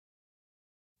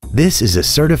This is a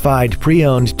certified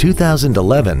pre-owned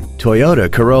 2011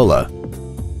 Toyota Corolla.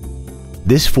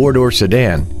 This four-door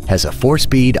sedan has a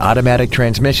 4-speed automatic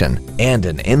transmission and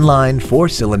an inline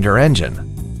 4-cylinder engine.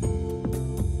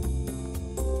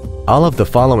 All of the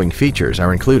following features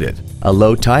are included: a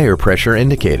low tire pressure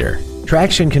indicator,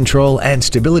 traction control and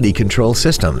stability control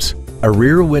systems, a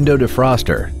rear window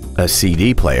defroster, a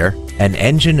CD player, an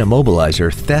engine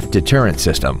immobilizer theft deterrent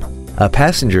system, a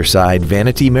passenger side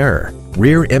vanity mirror,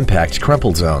 rear impact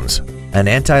crumple zones, an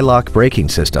anti-lock braking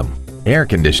system, air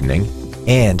conditioning,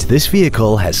 and this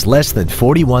vehicle has less than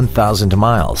 41,000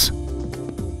 miles.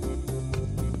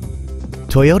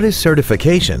 Toyota's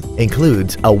certification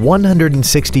includes a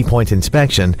 160-point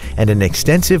inspection and an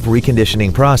extensive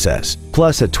reconditioning process,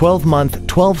 plus a 12-month,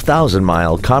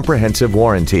 12,000-mile comprehensive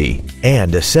warranty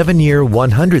and a 7-year,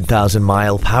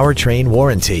 100,000-mile powertrain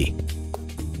warranty.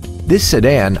 This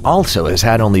sedan also has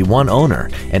had only one owner,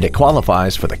 and it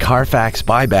qualifies for the Carfax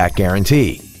buyback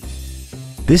guarantee.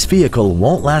 This vehicle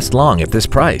won't last long at this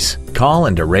price. Call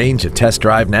and arrange a test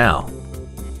drive now.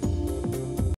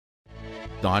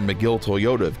 Don McGill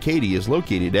Toyota of Katy is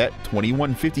located at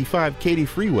 2155 Katy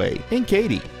Freeway in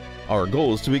Katy. Our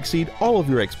goal is to exceed all of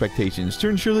your expectations to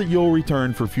ensure that you'll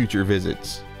return for future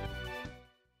visits.